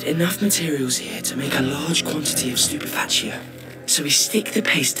gathered enough materials here to make a large quantity of stupefacia. So we stick the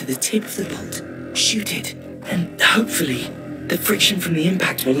paste to the tip of the bolt, shoot it, and hopefully the friction from the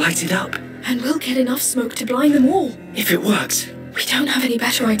impact will light it up. And we'll get enough smoke to blind them all. If it works. We don't have any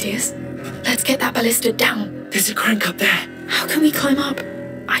better ideas. Let's get that ballista down. There's a crank up there. How can we climb up?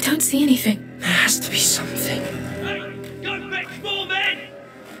 I don't see anything. There has to be something. Hey, go fetch more men!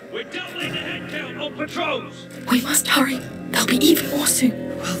 We're doubling the head count on patrols! We must hurry. There'll be even more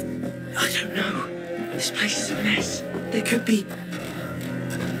soon. Well, I don't know. This place is a mess. There could be...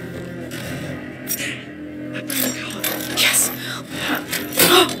 Yes.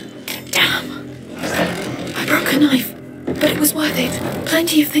 Oh, damn. I broke a knife, but it was worth it.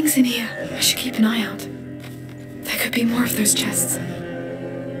 Plenty of things in here. I should keep an eye out. There could be more of those chests.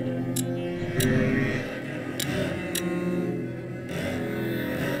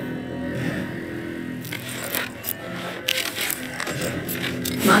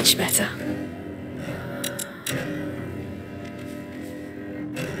 Much better.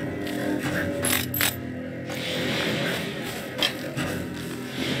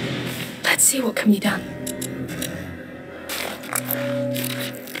 Let's see what can be done.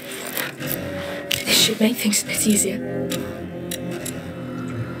 This should make things a bit easier.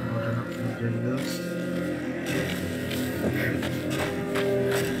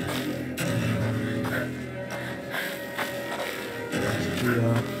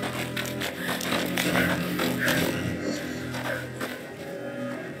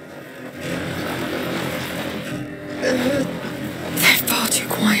 They're far too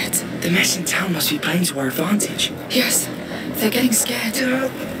quiet. The mess in town must be playing to our advantage. Yes, they're getting scared.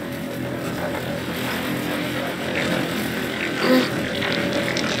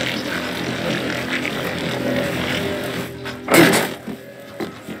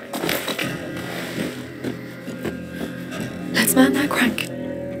 Let's man that crank.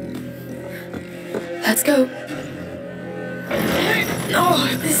 Let's go.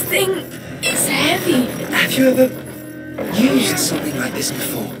 Oh, this thing is heavy. Have you ever used something like this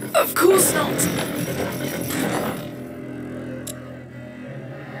before? Of course not.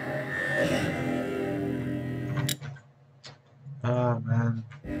 Oh man.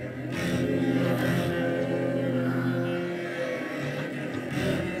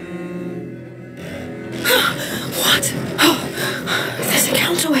 What? Oh, there's a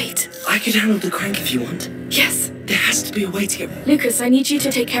counterweight. I could handle the crank if you want. Yes. There has to be a way to get... Lucas, I need you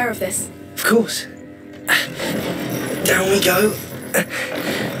to take care of this. Of course. Down we go.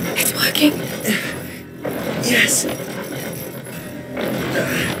 It's working. Yes. A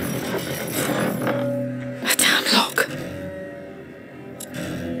damn lock.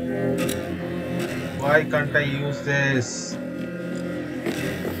 Why can't I use this?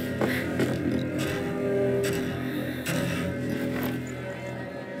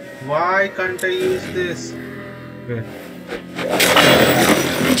 Why can't I use this? Wait.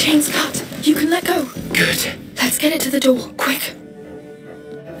 The chain's cut. You can let go. Good. Let's get it to the door, quick.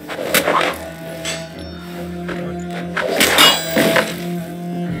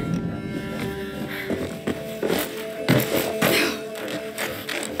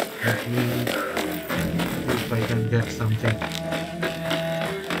 Let me see if I can get something.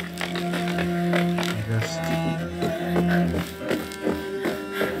 Just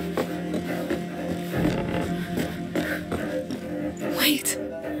Wait,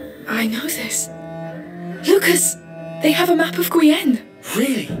 I know this. Lucas, they have a map of Guyenne.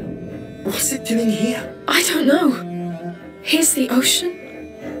 Really? What's it doing here? I don't know. Here's the ocean,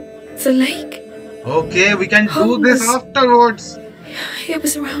 the lake. okay, we can do Homeless. this afterwards. It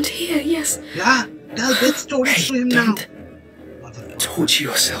was around here, yes. Yeah, tell that story to him now. Don't torture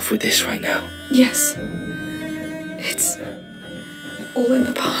yourself with this right now. Yes. It's all in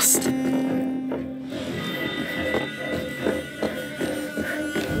the past.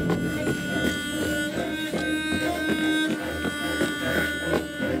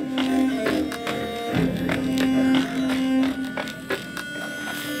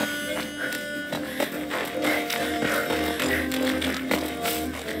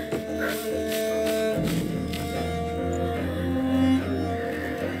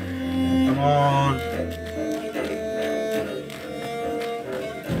 Come on.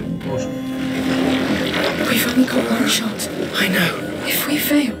 We've only got one shot. I know. If we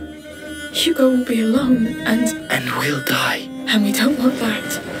fail, Hugo will be alone and we'll die. And we don't want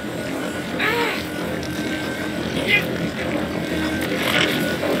that.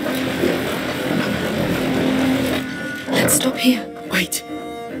 Let's stop here. Wait.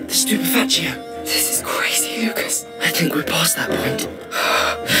 The stupefacio. This is crazy, Lucas. I think we're past that point.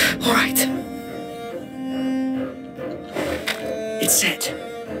 All right. It's set.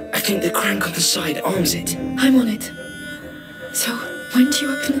 I think the crank on the side arms it. I'm on it. So, when do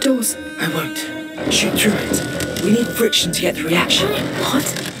you open the doors? I won't. Shoot through it. We need friction to get the reaction. What?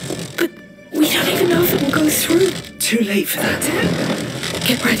 But we don't even know if it will go through. Too late for that.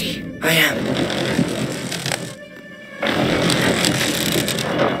 Get ready. I am.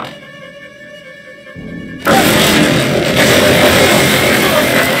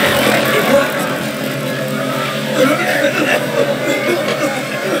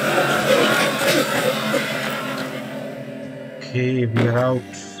 Okay, we are out.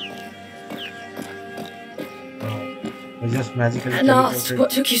 We just magically At last, teleported. what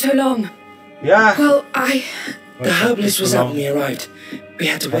took you so long? Yeah. Well, The herbalist was out when we arrived. We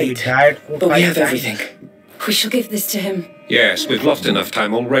had to We wait. died for But we 5 have times. everything. we shall give this to him. Yes, we've lost enough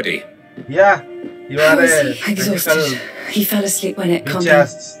time already. Yeah, you How are is a he? Exhausted. He fell asleep when it calmed down.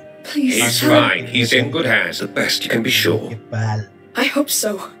 just Please. He's tell him. fine. He's in good hands, the best you can be sure. I hope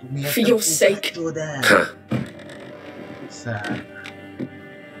so. For your sake. Huh. Sad.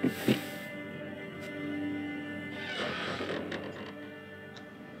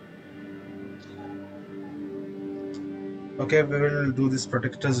 Okay, we will do this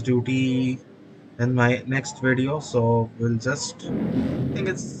protector's duty in my next video, so we'll just, I think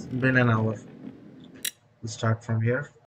it's been an hour. We'll start from here.